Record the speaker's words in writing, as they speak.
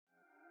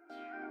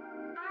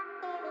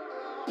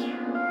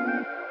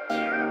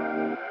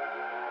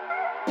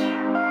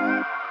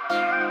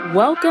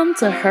Welcome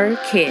to Her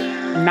Kit,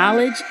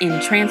 Knowledge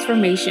and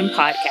Transformation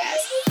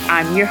Podcast.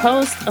 I'm your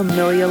host,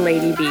 Amelia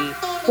Lady B,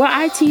 where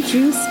I teach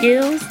you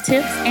skills,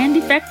 tips, and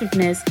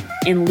effectiveness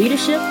in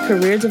leadership,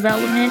 career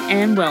development,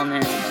 and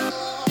wellness.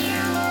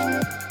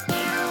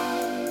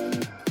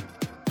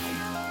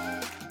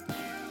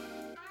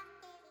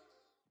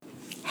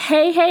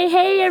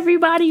 Hey,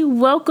 everybody.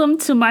 Welcome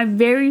to my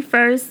very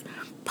first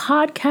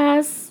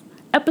podcast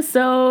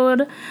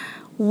episode.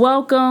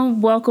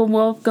 Welcome.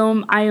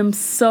 I am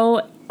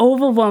so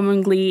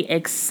overwhelmingly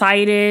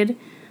excited.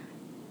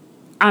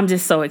 I'm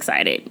just so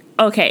excited.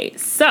 Okay,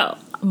 so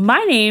my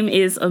name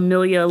is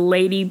Amelia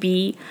Lady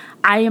B.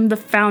 I am the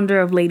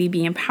founder of Lady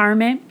B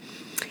Empowerment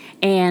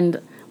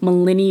and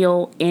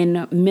Millennial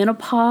in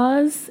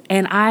Menopause,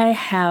 and I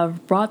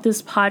have brought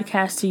this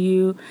podcast to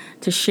you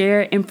to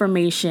share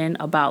information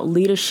about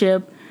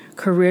leadership,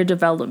 career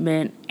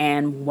development,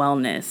 and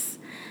wellness.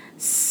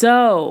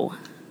 So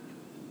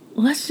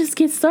let's just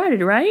get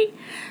started, right?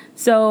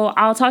 So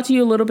I'll talk to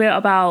you a little bit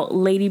about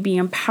Lady B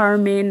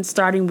Empowerment,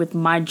 starting with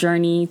my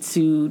journey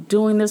to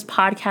doing this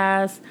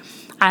podcast.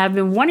 I have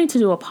been wanting to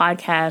do a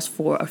podcast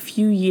for a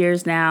few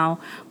years now,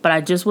 but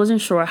I just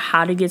wasn't sure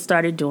how to get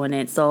started doing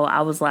it. So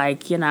I was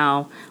like,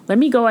 let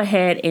me go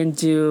ahead and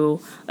do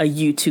a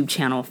YouTube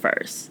channel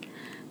first.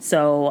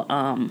 So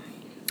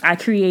I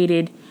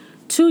created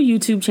 2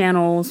 YouTube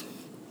channels.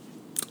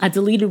 I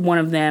deleted one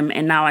of them,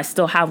 and now I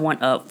still have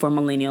one up for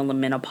Millennial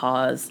and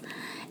Menopause.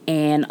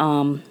 And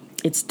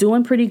it's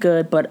doing pretty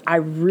good, but I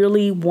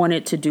really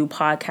wanted to do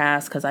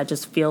podcasts because I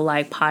just feel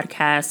like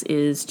podcast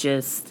is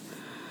just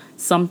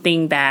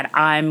something that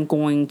I'm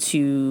going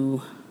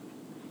to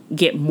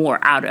get more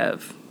out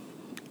of,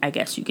 I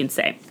guess you can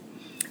say.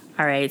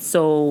 All right,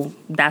 so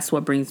that's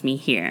what brings me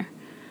here.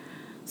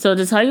 So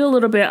to tell you a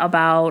little bit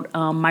about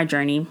my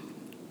journey,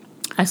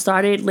 I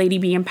started Lady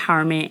B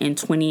Empowerment in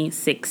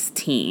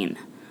 2016.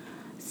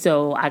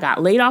 So I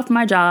got laid off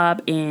my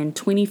job in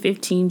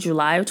 2015,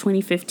 July of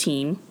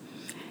 2015.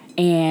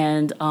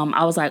 And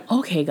I was like,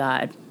 okay,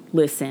 God,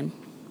 listen,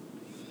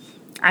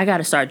 I got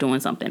to start doing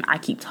something. I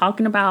keep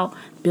talking about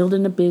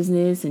building a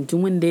business and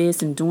doing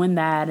this and doing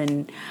that.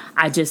 And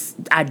I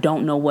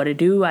don't know what to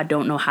do. I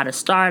don't know how to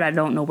start. I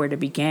don't know where to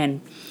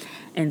begin.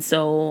 And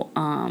so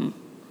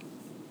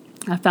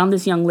I found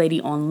this young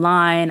lady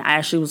online. I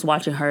actually was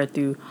watching her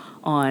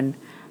on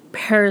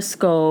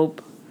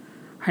Periscope.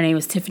 Her name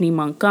is Tiffany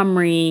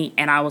Montgomery,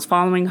 and I was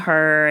following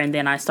her. And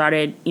then I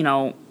started,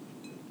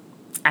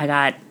 I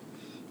got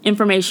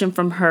information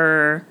from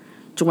her,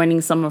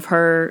 joining some of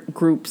her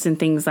groups and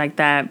things like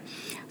that.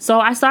 So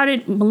I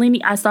started Lady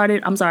B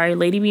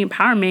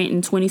Empowerment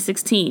in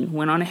 2016.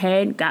 Went on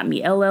ahead, got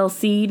me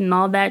LLC and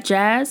all that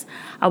jazz.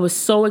 I was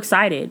so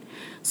excited.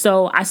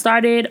 So I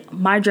started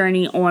my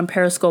journey on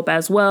Periscope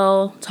as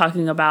well,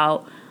 talking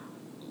about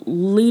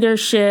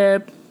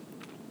leadership,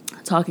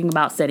 talking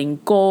about setting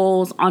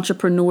goals,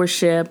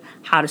 entrepreneurship,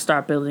 how to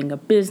start building a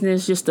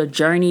business, just a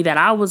journey that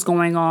I was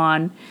going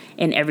on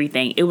and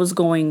everything. It was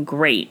going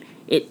great.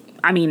 It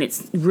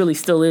really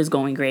still is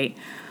going great.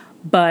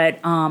 But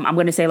I'm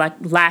going to say like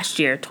last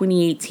year,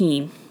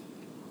 2018,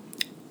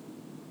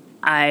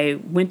 I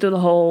went through the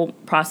whole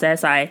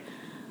process. I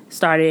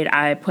put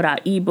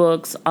out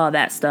ebooks, all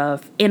that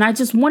stuff. And I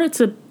just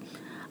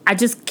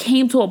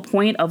came to a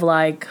point of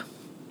like,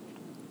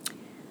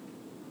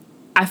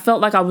 I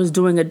felt like I was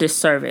doing a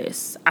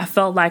disservice. I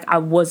felt like I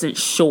wasn't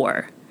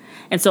sure.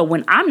 And so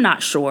when I'm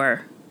not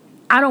sure,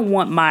 I don't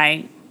want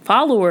my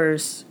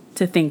followers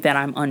to think that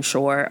I'm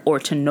unsure or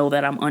to know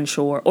that I'm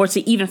unsure or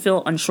to even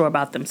feel unsure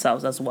about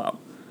themselves as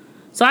well.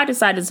 So I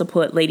decided to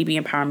put Lady B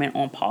Empowerment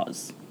on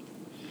pause.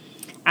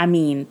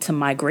 To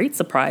my great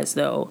surprise,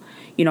 though,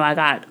 I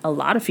got a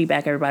lot of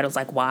feedback. Everybody was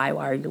like, why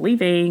are you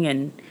leaving?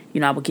 And,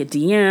 I would get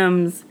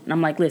DMs. And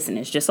I'm like, listen,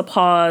 it's just a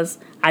pause.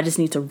 I just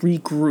need to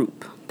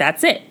regroup.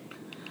 That's it.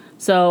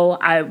 So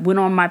I went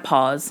on my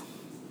pause.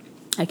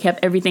 I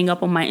kept everything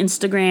up on my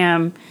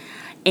Instagram,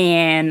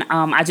 and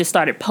I just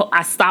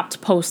I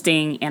stopped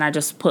posting, and I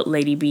just put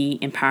Lady B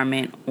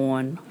Empowerment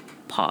on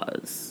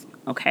pause.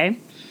 Okay.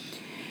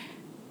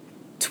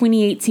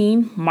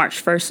 2018,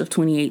 March 1st of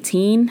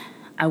 2018,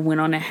 I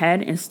went on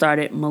ahead and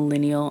started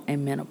Millennial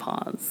and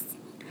Menopause.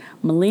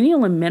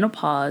 Millennial and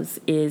Menopause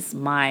is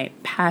my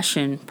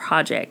passion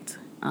project,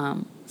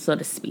 so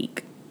to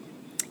speak.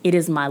 It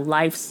is my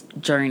life's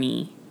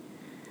journey.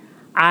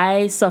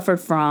 I suffered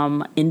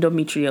from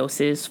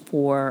endometriosis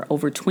for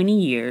over 20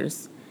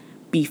 years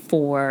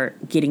before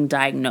getting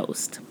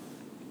diagnosed.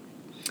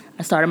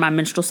 I started my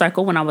menstrual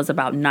cycle when I was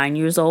about 9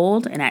 years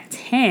old, and at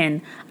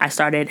 10, I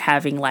started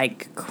having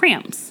like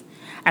cramps.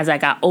 As I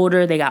got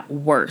older, they got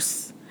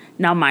worse.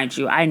 Now, mind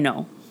you, I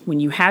know when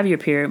you have your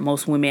period,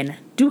 most women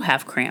do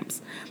have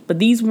cramps, but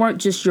these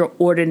weren't just your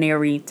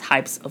ordinary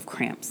types of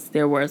cramps.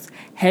 There was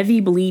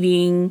heavy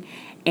bleeding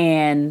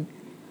and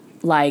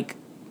like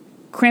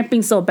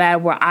cramping so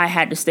bad where I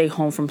had to stay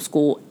home from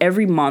school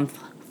every month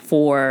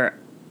for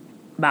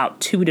about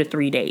 2 to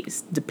 3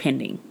 days,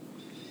 depending.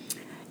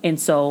 And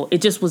so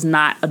it just was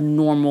not a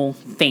normal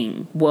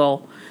thing.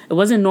 Well, it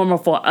wasn't normal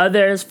for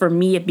others. For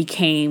me, it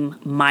became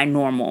my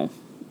normal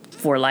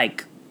for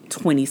like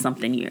 20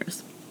 something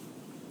years.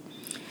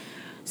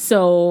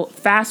 So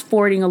fast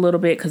forwarding a little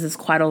bit, because it's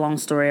quite a long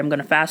story, I'm going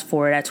to fast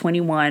forward. At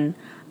 21,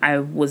 I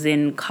was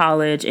in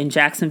college in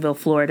Jacksonville,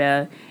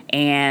 Florida,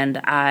 and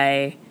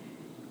I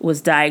was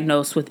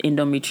diagnosed with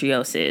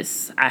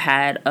endometriosis. I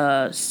had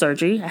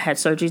surgery. I had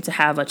surgery to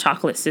have a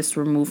chocolate cyst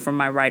removed from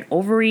my right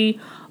ovary,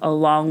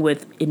 along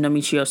with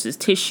endometriosis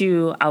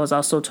tissue. I was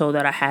also told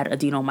that I had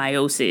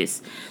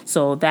adenomyosis.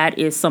 So that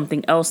is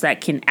something else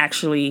that can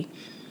actually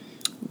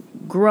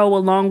grow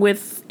along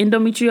with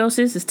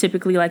endometriosis. It's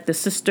typically like the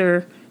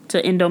sister to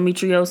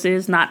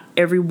endometriosis. Not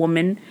every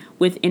woman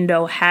with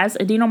endo has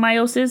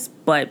adenomyosis,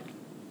 but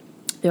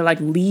they're like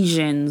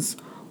lesions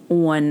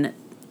on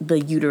the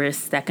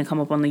uterus that can come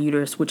up on the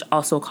uterus, which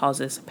also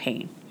causes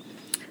pain.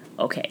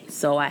 Okay,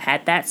 so I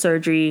had that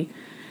surgery.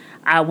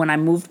 When I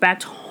moved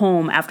back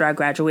home after I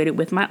graduated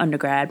with my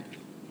undergrad,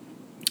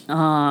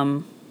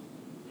 I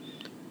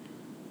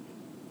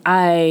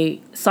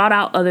sought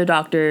out other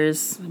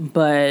doctors,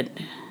 but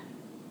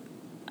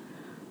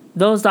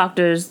those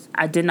doctors,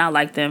 I did not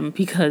like them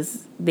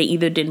because they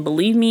either didn't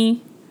believe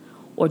me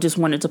or just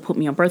wanted to put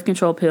me on birth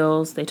control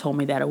pills. They told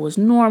me that it was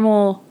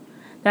normal,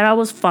 that I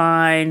was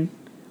fine,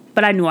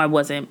 but I knew I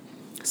wasn't.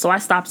 So I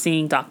stopped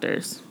seeing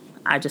doctors.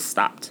 I just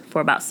stopped for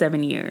about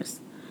 7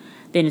 years.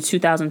 Then in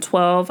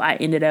 2012,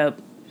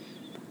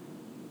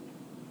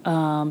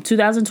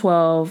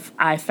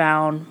 I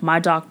found my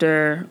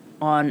doctor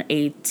on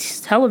a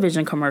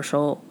television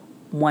commercial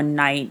one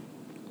night,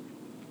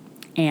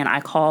 and I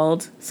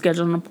called,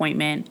 scheduled an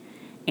appointment,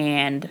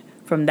 and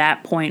from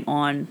that point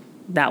on,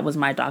 that was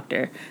my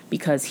doctor,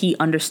 because he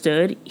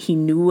understood, he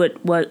knew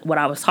what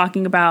I was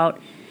talking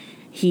about.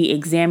 He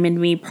examined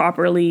me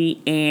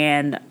properly,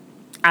 and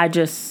I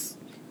was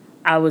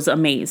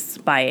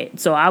amazed by it.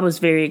 So I was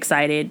very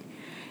excited.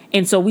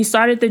 And so we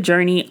started the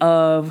journey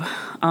of,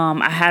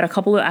 I had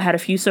a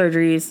few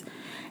surgeries,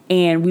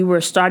 and we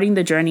were starting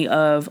the journey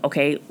of,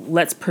 okay,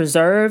 let's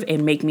preserve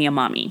and make me a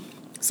mommy.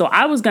 So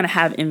I was going to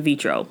have in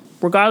vitro.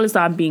 Regardless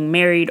of I'm being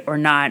married or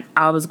not,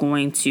 I was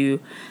going to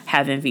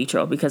have in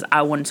vitro because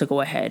I wanted to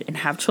go ahead and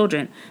have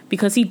children.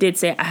 Because he did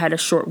say I had a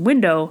short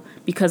window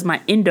because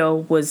my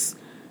endo was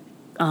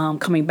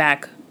coming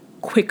back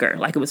quicker,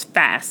 like it was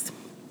fast.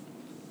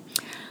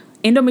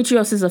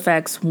 Endometriosis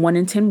affects 1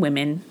 in 10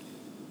 women.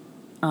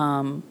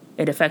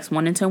 It affects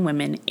 1 in 10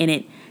 women, and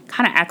it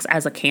kind of acts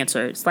as a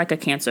cancer. It's like a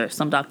cancer.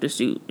 Some doctors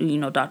do,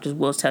 doctors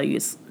will tell you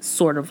it's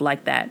sort of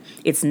like that.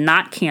 It's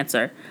not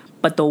cancer,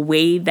 but the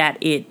way that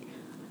it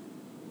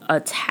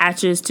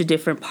attaches to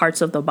different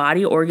parts of the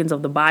body, organs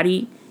of the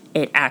body,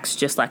 it acts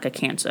just like a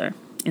cancer.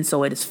 And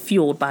so it is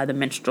fueled by the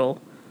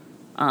menstrual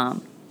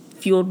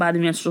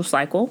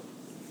cycle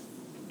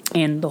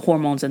and the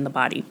hormones in the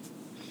body.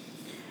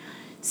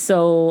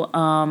 So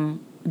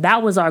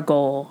that was our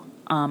goal.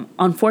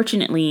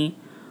 Unfortunately,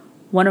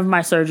 one of my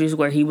surgeries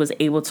where he was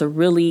able to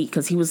really,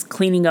 because he was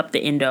cleaning up the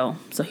endo,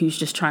 so he was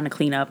just trying to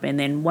clean up. And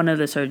then one of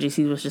the surgeries,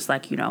 he was just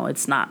like,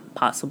 it's not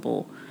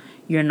possible.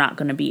 You're not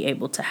going to be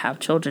able to have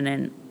children.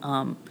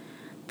 And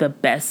the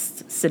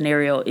best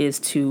scenario is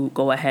to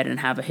go ahead and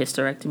have a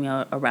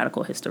hysterectomy, a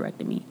radical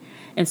hysterectomy.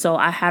 And so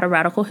I had a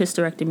radical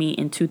hysterectomy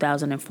in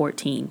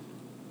 2014.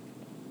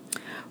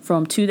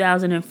 From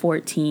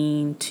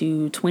 2014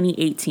 to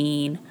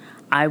 2018,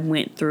 I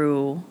went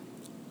through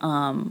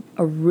a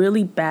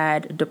really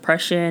bad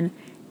depression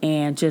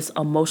and just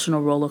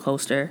emotional roller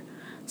coaster.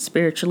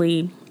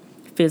 Spiritually,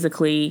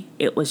 physically,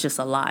 it was just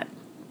a lot.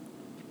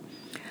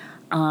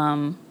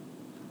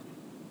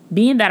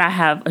 Being that I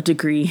have a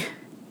degree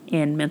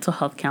in mental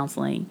health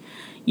counseling,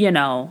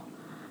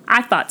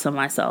 I thought to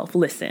myself,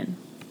 listen,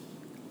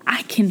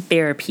 I can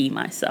therapy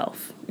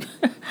myself.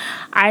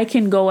 I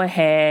can go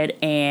ahead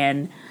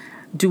and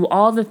do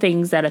all the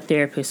things that a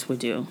therapist would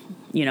do,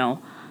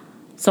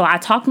 So I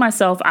talked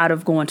myself out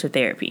of going to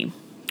therapy.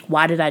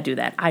 Why did I do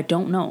that? I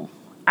don't know.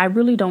 I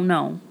really don't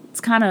know.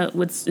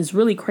 It's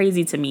really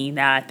crazy to me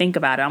that I think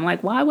about it. I'm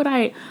like, why would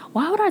I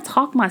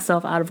talk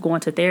myself out of going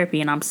to therapy?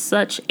 And I'm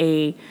such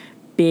a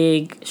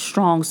big,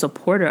 strong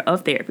supporter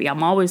of therapy.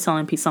 I'm always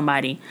telling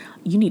somebody,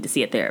 you need to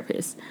see a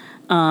therapist.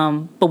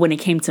 But when it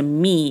came to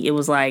me, it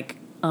was like,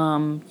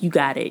 you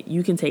got it.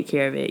 You can take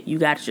care of it. You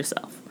got it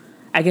yourself.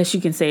 I guess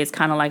you can say it's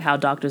kind of like how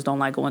doctors don't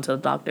like going to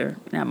the doctor.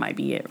 That might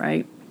be it,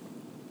 right?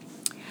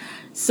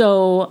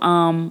 So,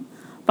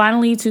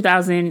 finally,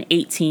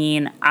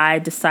 2018, I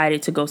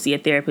decided to go see a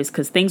therapist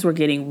because things were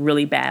getting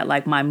really bad.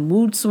 Like my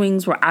mood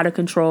swings were out of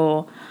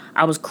control.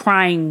 I was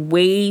crying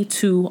way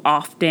too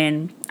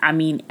often. I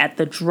mean, at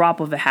the drop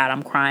of a hat,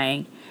 I'm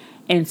crying.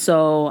 And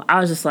so I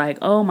was just like,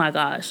 oh my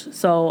gosh.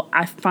 So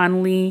I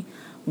finally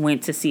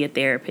went to see a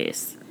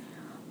therapist.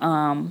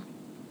 March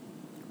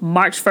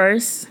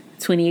 1st,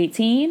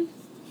 2018,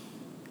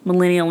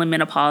 millennial and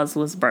menopause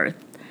was birthed.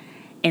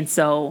 And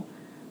so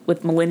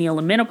with millennial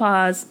and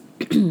menopause,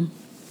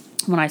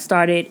 when I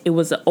started, it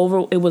was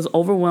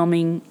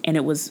overwhelming, and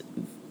it was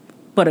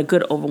but a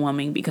good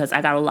overwhelming, because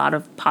I got a lot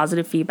of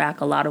positive feedback,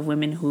 a lot of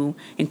women who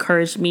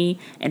encouraged me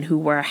and who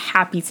were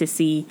happy to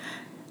see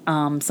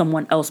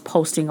someone else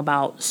posting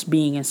about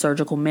being in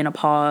surgical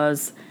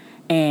menopause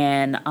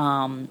and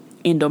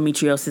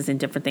endometriosis and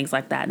different things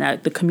like that. Now,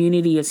 the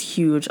community is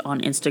huge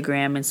on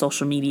Instagram and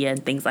social media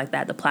and things like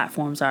that. The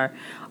platforms are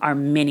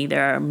many.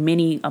 There are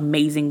many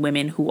amazing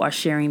women who are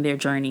sharing their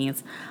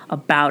journeys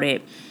about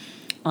it.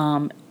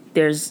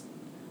 There's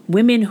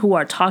women who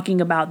are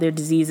talking about their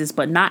diseases,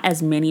 but not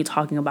as many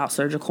talking about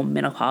surgical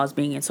menopause,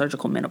 being in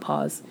surgical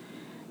menopause.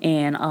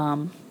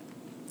 And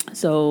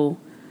so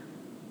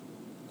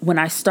when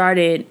I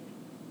started,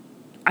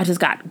 I just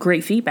got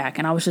great feedback,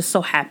 and I was just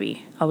so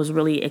happy. I was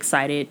really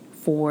excited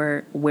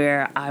for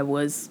where I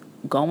was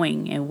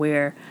going and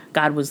where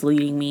God was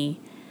leading me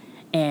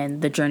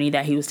and the journey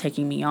that he was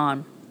taking me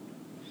on.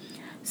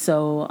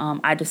 So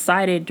I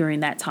decided during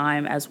that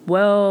time as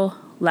well.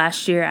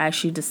 Last year, I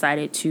actually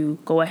decided to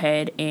go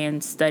ahead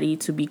and study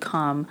to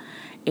become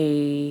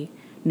a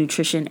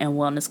nutrition and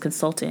wellness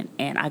consultant.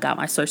 And I got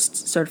my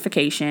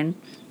certification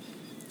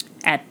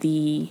at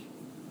the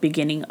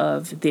beginning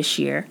of this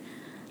year.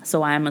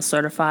 So I am a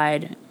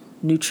certified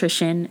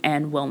nutrition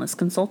and wellness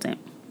consultant.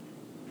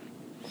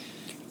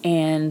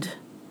 And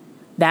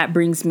that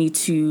brings me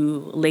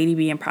to Lady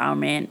B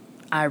Empowerment.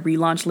 I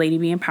relaunched Lady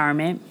B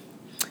Empowerment,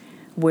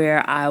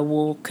 where I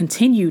will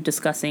continue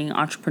discussing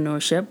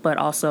entrepreneurship, but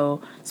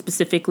also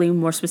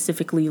more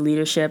specifically,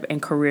 leadership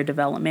and career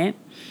development,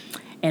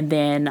 and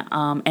then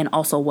and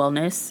also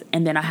wellness.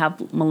 And then I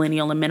have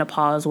Millennial and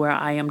Menopause, where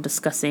I am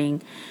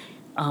discussing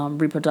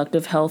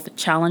reproductive health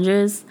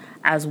challenges,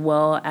 as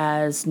well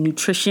as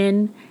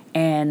nutrition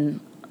and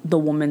a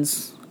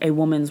woman's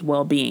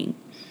well-being.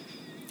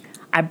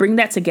 I bring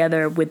that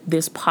together with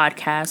this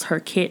podcast, Her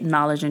Kit,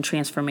 Knowledge and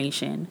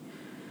Transformation.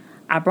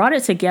 I brought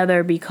it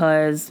together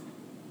because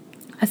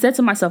I said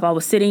to myself, I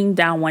was sitting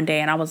down one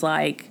day and I was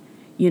like,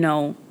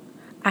 I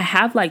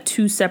have like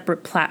two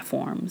separate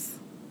platforms.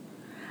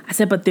 I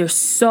said, but they're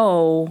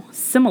so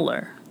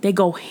similar. They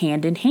go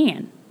hand in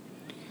hand.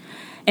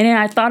 And then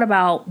I thought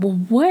about,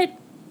 well,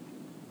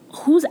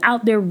 who's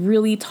out there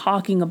really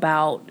talking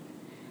about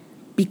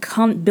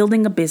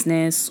building a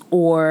business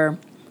or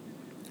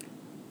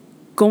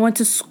going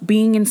to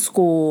being in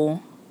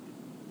school,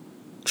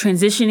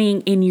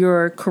 transitioning in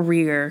your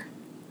career,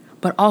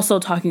 but also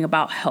talking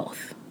about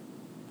health?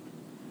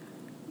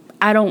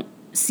 I don't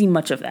see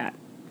much of that.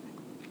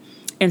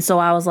 And so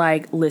I was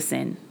like,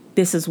 listen,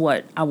 this is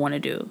what I want to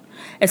do,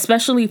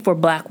 especially for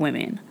Black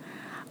women.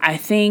 I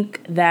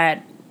think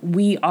that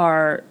we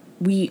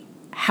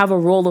have a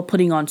role of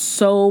putting on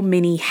so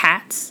many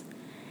hats,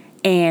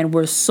 and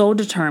we're so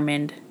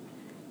determined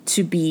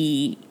to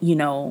be,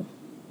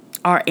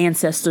 our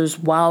ancestors'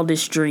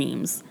 wildest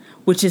dreams,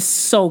 which is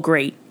so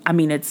great. I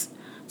mean, it's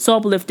so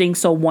uplifting,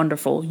 so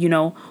wonderful.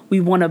 We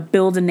want to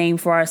build a name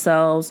for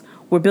ourselves.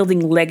 We're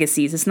building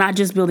legacies. It's not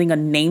just building a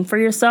name for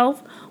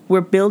yourself. We're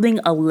building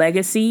a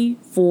legacy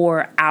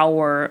for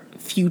our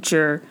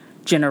future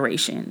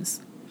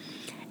generations.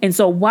 And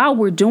so while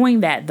we're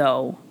doing that,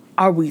 though,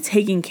 are we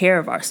taking care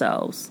of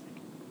ourselves?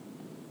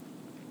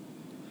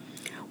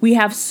 We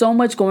have so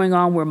much going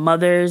on. We're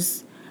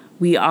mothers.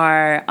 We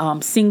are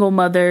single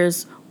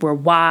mothers. We're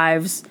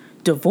wives,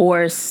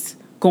 divorced,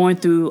 going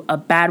through a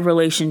bad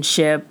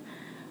relationship,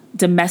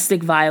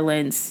 domestic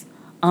violence,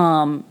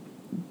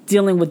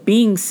 dealing with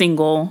being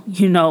single,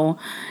 and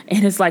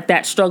it's like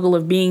that struggle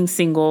of being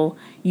single.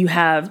 You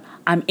have,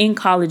 I'm in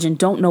college and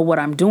don't know what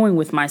I'm doing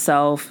with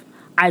myself.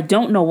 I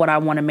don't know what I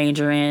want to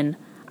major in.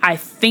 I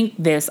think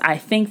this, I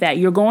think that.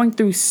 You're going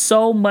through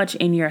so much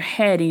in your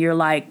head and you're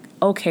like,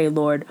 okay,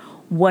 Lord,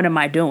 what am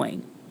I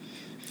doing?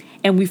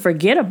 And we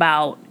forget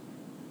about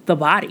the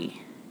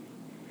body.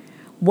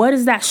 What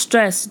is that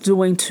stress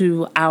doing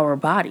to our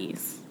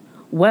bodies?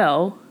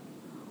 Well,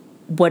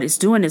 what it's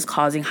doing is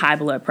causing high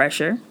blood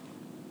pressure,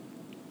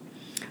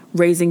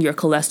 raising your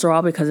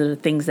cholesterol because of the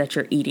things that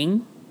you're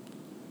eating.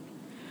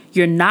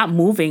 You're not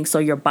moving, so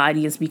your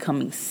body is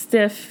becoming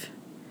stiff.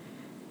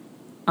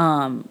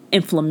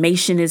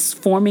 Inflammation is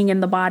forming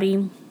in the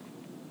body.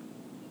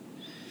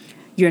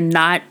 You're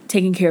not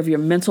taking care of your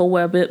mental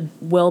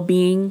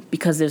well-being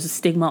because there's a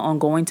stigma on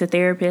going to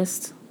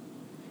therapists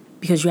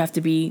because you have to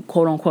be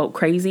quote unquote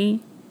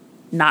crazy.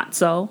 Not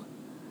so.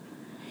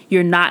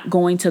 You're not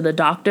going to the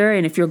doctor.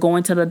 And if you're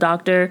going to the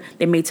doctor,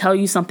 they may tell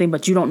you something,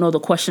 but you don't know the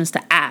questions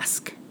to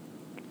ask.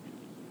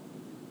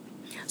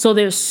 So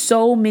there's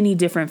so many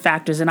different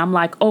factors. And I'm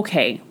like,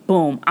 okay,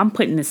 boom, I'm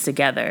putting this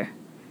together.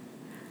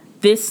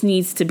 This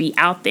needs to be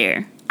out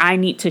there. I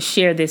need to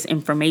share this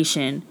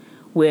information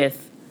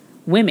with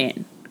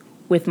women,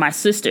 with my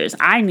sisters.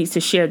 I need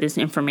to share this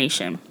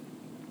information.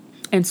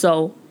 And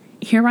so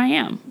here I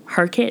am,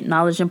 Her Kit,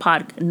 Knowledge and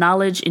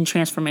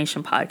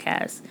Transformation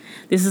Podcast.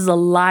 This is a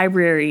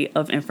library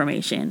of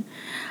information.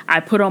 I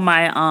put on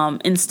my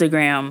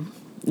Instagram,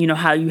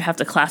 how you have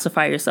to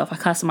classify yourself. I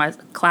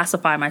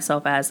classify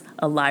myself as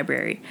a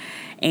library.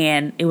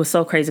 And it was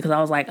so crazy because I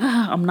was like,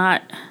 I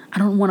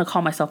don't want to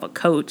call myself a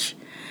coach.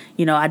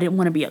 I didn't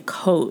want to be a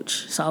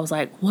coach. So I was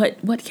like,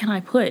 what can I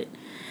put?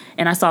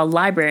 And I saw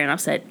library and I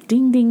said,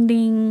 ding, ding,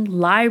 ding,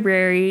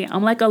 library.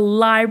 I'm like a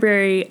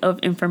library of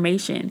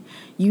information.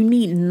 You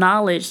need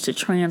knowledge to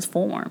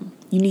transform.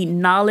 You need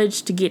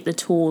knowledge to get the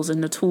tools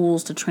and the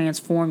tools to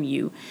transform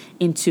you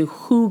into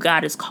who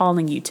God is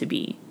calling you to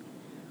be.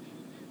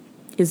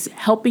 Is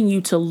helping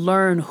you to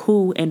learn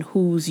who and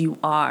whose you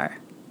are.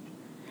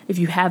 If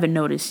you haven't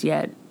noticed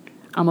yet,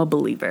 I'm a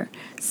believer.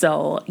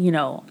 So,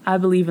 I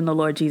believe in the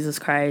Lord Jesus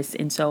Christ.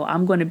 And so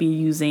I'm going to be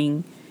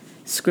using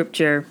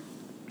scripture,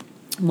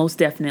 most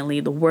definitely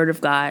the word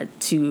of God,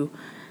 to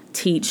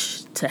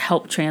teach, to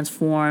help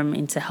transform,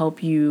 and to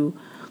help you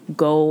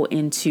go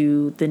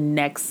into the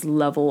next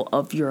level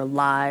of your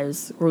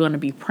lives. We're going to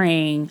be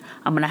praying.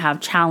 I'm going to have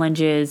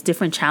challenges,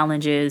 different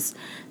challenges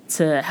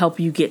to help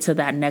you get to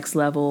that next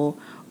level.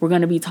 We're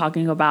going to be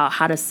talking about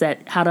how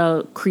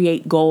to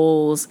create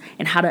goals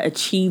and how to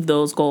achieve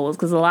those goals.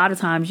 Because a lot of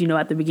times,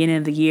 at the beginning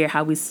of the year,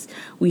 how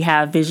we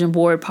have vision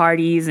board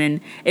parties, and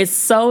it's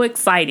so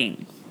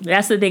exciting.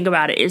 That's the thing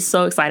about it. It's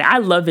so exciting. I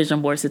love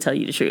vision boards, to tell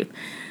you the truth.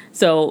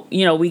 So,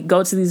 we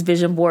go to these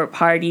vision board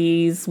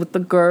parties with the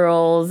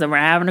girls and we're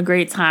having a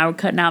great time. We're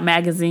cutting out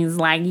magazines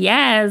like,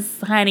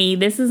 yes, honey,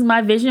 this is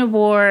my vision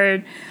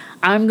board.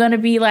 I'm going to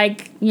be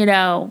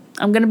I'm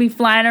going to be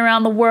flying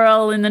around the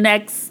world in the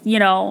next,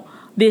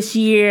 this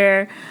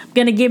year. I'm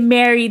going to get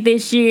married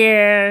this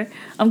year.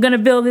 I'm going to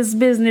build this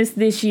business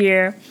this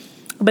year.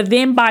 But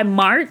then by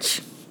March,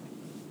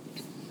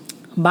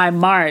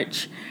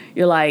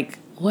 you're like,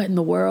 what in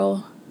the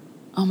world?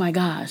 Oh my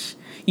gosh.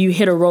 You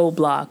hit a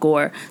roadblock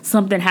or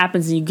something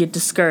happens and you get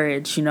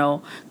discouraged,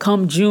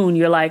 Come June,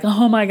 you're like,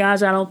 oh my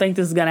gosh, I don't think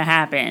this is going to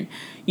happen,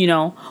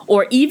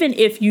 Or even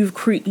if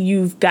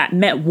you've got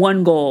met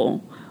one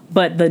goal,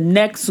 but the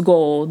next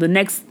goal, the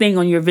next thing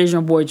on your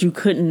vision board, you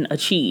couldn't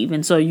achieve.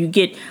 And so you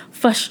get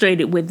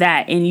frustrated with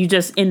that and you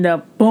just end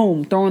up,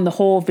 boom, throwing the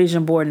whole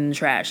vision board in the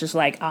trash. It's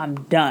like, I'm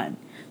done.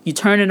 You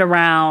turn it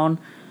around,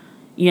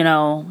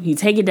 you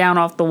take it down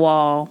off the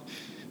wall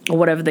or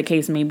whatever the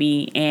case may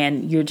be,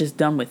 and you're just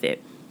done with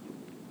it.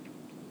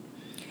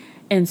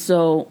 And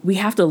so we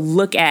have to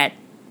look at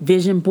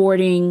vision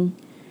boarding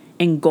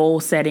and goal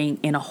setting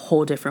in a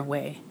whole different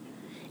way.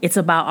 It's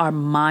about our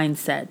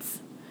mindsets.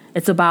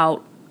 It's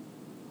about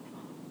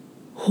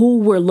who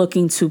we're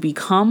looking to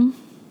become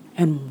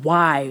and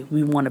why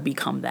we want to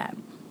become that.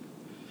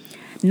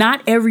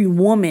 Not every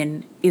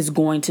woman is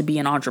going to be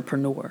an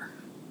entrepreneur.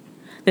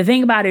 The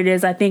thing about it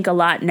is, I think a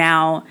lot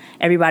now,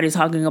 everybody's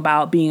talking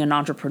about being an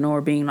entrepreneur.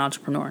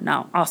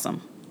 Now,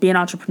 awesome. Being an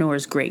entrepreneur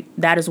is great.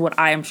 That is what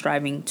I am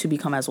striving to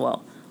become as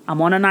well.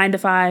 I'm on a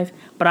 9-to-5,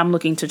 but I'm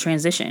looking to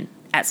transition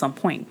at some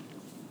point.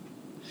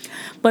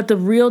 But the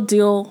real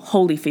deal,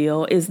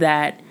 Holyfield, is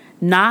that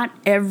not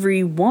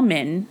every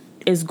woman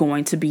is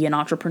going to be an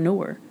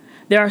entrepreneur.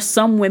 There are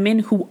some women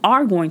who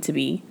are going to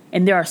be,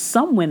 and there are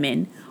some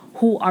women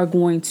who are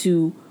going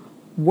to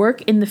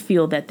work in the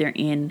field that they're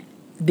in.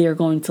 They're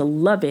going to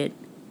love it.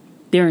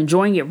 They're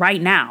enjoying it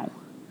right now,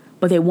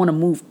 but they want to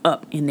move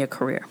up in their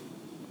career.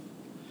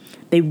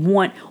 They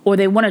want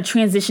to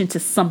transition to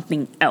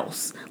something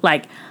else.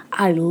 Like,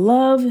 I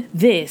love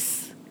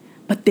this,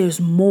 but there's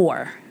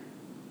more.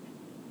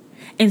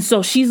 And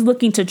so she's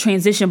looking to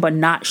transition, but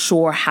not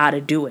sure how to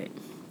do it.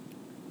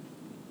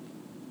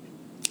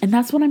 And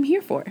that's what I'm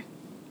here for.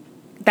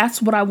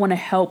 That's what I want to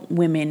help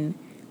women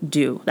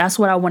do. That's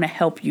what I want to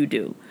help you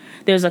do.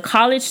 There's a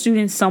college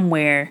student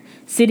somewhere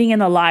sitting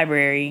in a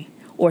library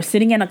or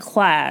sitting in a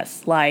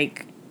class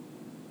like,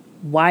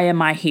 why am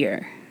I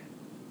here?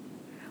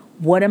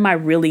 What am I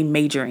really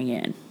majoring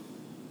in?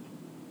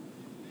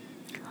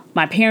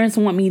 My parents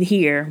want me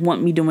here,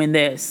 want me doing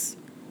this.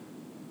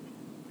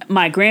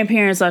 My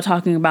grandparents are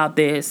talking about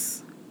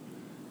this.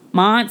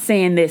 My aunt's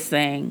saying this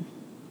thing.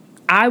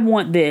 I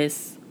want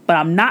this, but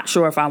I'm not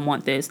sure if I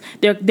want this.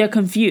 They're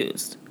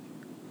confused.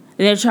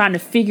 They're trying to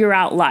figure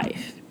out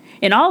life.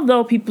 And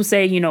although people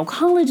say,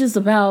 college is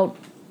about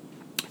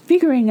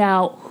figuring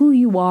out who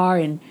you are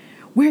and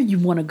where you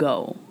want to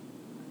go.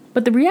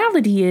 But the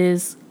reality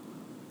is,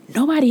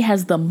 nobody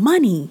has the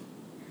money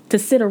to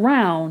sit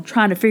around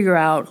trying to figure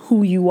out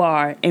who you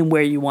are and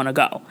where you want to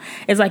go.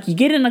 It's like you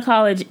get into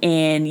college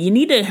and you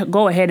need to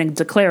go ahead and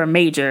declare a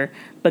major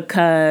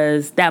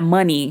because that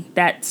money,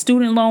 that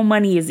student loan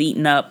money is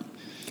eaten up.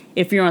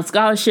 If you're on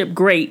scholarship,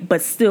 great,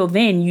 but still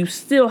then you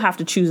still have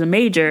to choose a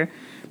major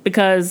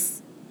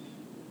because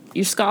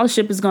your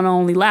scholarship is going to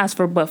only last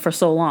for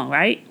so long,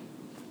 right?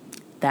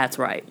 That's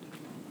right.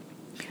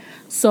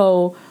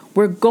 So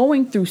we're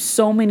going through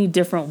so many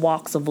different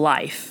walks of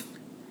life,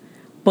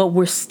 but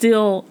we're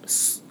still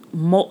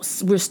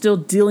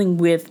dealing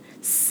with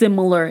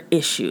similar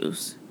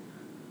issues.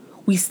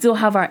 We still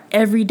have our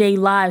everyday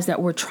lives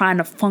that we're trying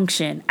to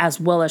function as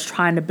well as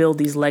trying to build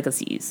these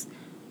legacies.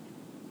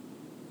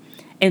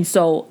 And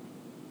so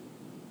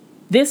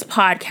this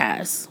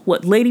podcast,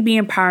 what Lady B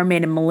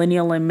Empowerment and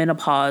Millennial and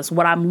Menopause,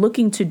 what I'm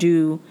looking to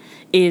do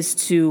is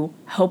to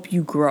help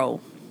you grow.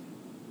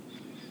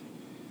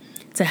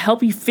 to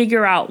help you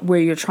figure out where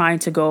you're trying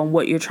to go and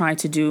what you're trying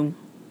to do,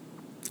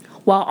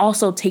 while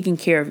also taking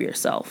care of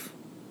yourself,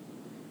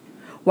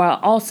 while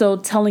also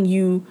telling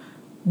you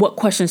what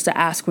questions to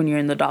ask when you're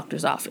in the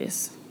doctor's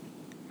office,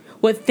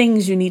 what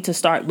things you need to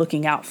start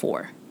looking out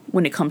for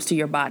when it comes to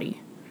your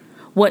body,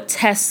 what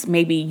tests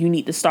maybe you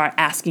need to start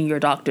asking your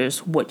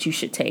doctors what you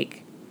should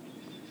take,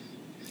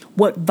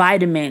 what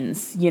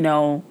vitamins,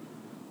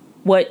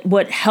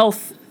 what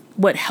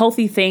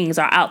healthy things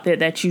are out there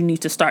that you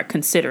need to start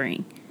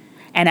considering,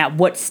 and at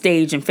what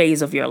stage and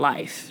phase of your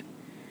life.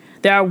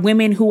 There are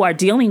women who are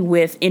dealing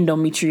with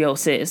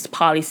endometriosis,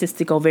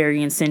 polycystic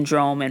ovarian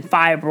syndrome, and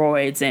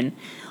fibroids, and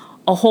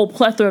a whole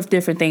plethora of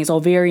different things,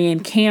 ovarian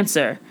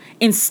cancer,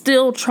 and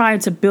still trying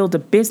to build a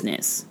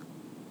business.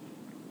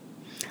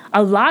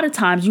 A lot of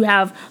times you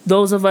have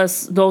those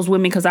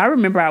women, because I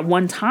remember at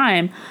one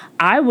time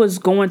I was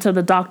going to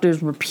the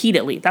doctors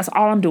repeatedly. That's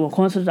all I'm doing,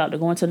 going to the doctor,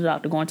 going to the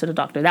doctor, going to the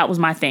doctor. That was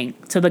my thing,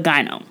 to the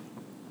gyno.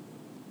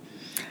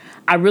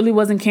 I really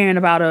wasn't caring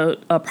about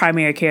a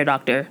primary care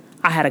doctor.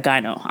 I had a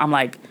gyno. I'm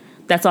like,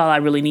 that's all I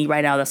really need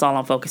right now. That's all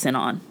I'm focusing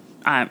on.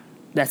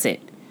 That's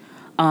it.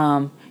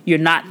 You're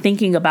not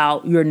thinking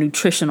about your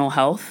nutritional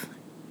health.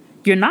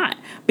 You're not,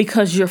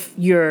 because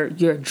you're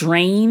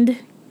drained.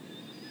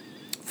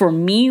 For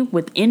me,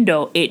 with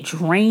endo, it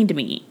drained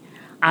me.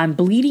 I'm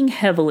bleeding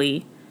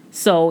heavily.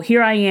 So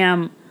here I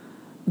am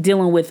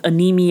dealing with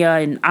anemia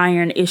and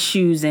iron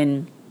issues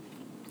and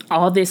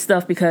all this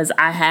stuff because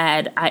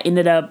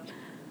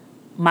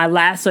my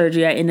last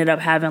surgery, I ended up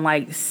having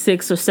like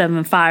 6 or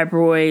 7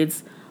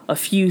 fibroids, a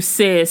few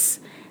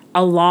cysts,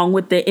 along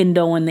with the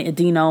endo and the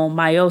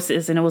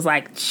adenomyosis. And it was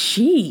like,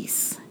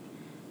 geez,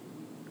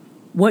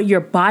 what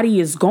your body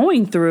is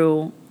going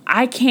through,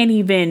 I can't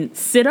even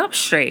sit up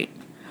straight.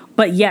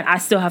 But yet I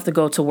still have to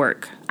go to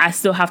work. I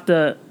still have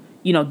to,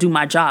 do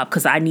my job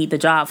because I need the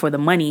job for the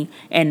money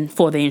and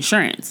for the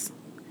insurance.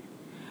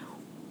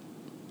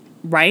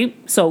 Right?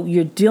 So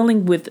you're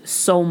dealing with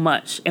so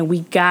much, and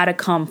we gotta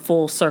come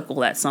full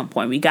circle at some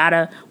point.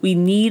 We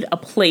need a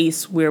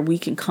place where we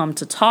can come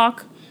to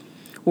talk,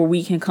 where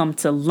we can come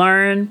to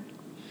learn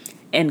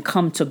and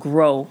come to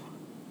grow.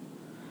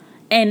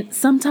 And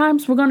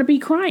sometimes we're going to be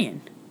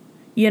crying,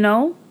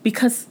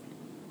 because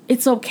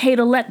it's okay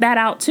to let that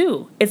out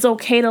too. It's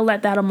okay to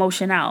let that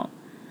emotion out.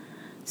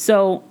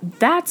 So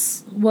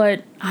that's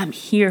what I'm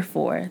here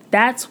for.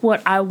 That's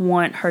what I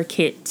want Her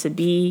Kit to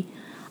be.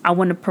 I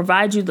want to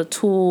provide you the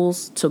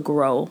tools to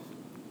grow,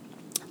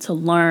 to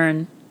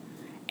learn,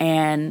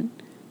 and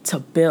to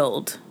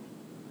build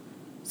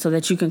so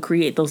that you can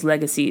create those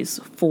legacies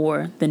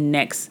for the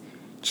next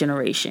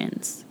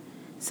generations.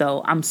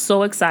 So I'm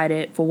so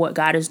excited for what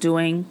God is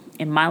doing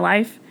in my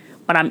life,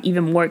 but I'm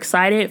even more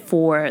excited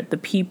for the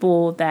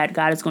people that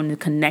God is going to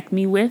connect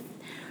me with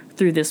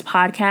through this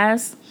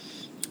podcast,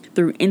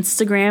 through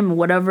Instagram, and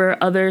whatever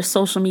other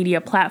social media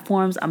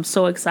platforms. I'm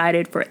so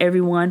excited for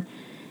everyone.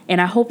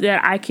 And I hope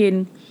that I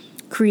can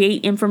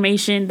create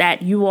information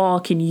that you all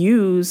can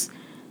use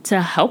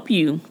to help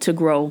you to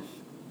grow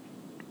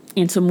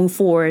and to move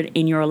forward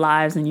in your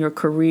lives and your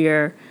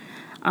career,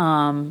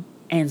 and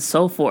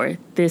so forth.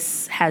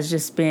 This has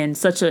just been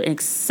such an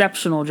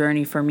exceptional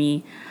journey for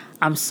me.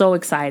 I'm so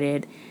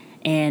excited,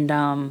 and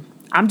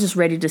I'm just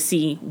ready to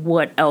see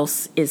what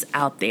else is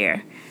out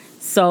there.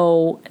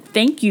 So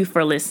thank you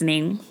for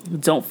listening.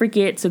 Don't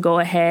forget to go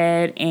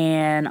ahead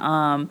and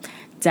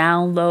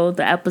download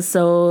the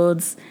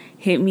episodes.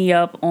 Hit me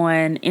up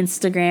on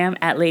Instagram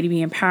at Lady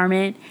B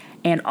Empowerment,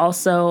 and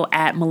also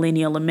at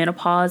Millennial and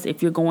Menopause.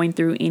 If you're going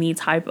through any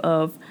type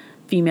of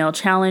female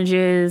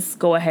challenges,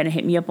 go ahead and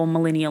hit me up on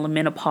Millennial and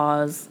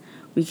Menopause.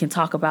 We can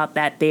talk about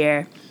that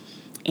there.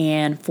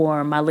 And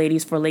for my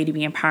ladies, for Lady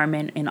B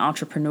Empowerment and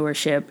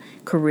entrepreneurship,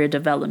 career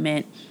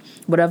development,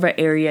 whatever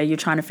area you're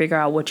trying to figure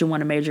out what you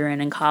want to major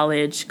in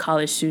college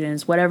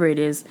students, whatever it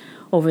is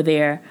over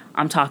there,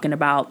 I'm talking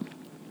about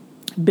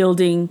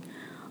building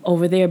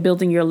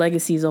your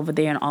legacies over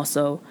there, and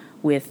also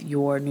with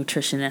your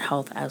nutrition and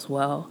health as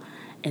well.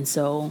 And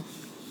so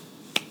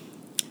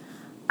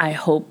I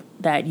hope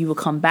that you will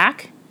come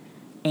back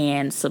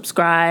and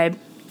subscribe.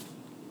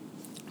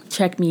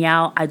 Check me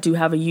out. I do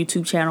have a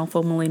YouTube channel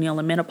for Millennial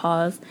and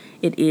Menopause.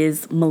 It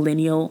is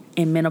Millennial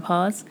and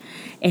Menopause,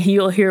 and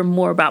you'll hear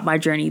more about my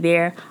journey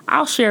there.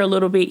 I'll share a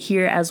little bit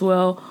here as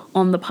well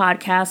on the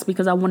podcast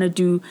because I want to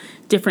do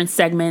different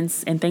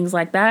segments and things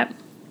like that.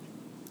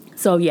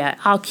 So yeah,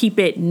 I'll keep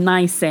it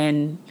nice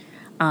and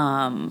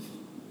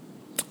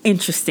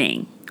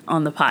interesting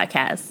on the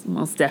podcast,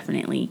 most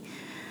definitely.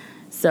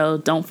 So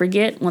don't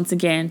forget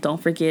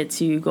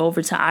to go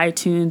over to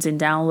iTunes and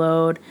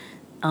download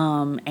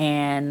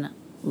and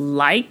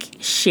like,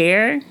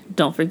 share.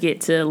 Don't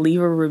forget to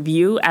leave a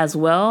review as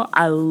well.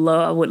 I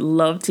would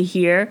love to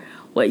hear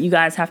what you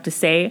guys have to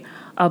say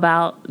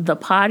about the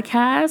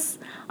podcast.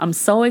 I'm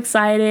so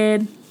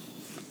excited.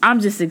 I'm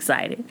just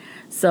excited.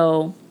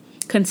 So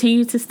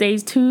continue to stay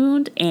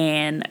tuned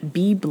and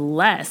be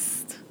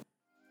blessed.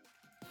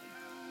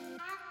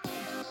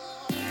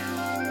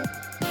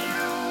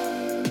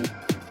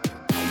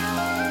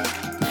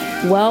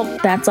 Well,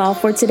 that's all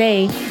for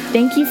today.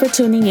 Thank you for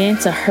tuning in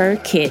to Her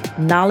Kit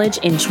Knowledge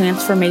and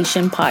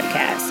Transformation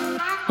Podcast.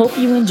 Hope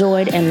you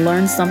enjoyed and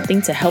learned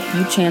something to help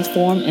you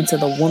transform into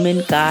the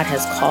woman God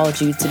has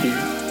called you to be.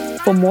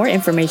 For more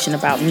information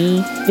about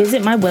me,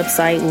 visit my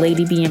website,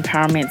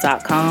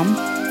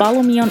 ladybempowerment.com.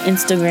 Follow me on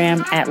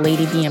Instagram at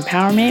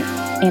ladybempowerment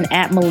and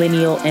at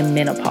millennial and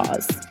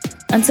menopause.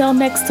 Until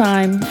next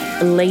time,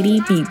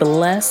 lady, be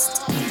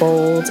blessed,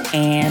 bold,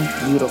 and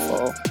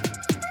beautiful.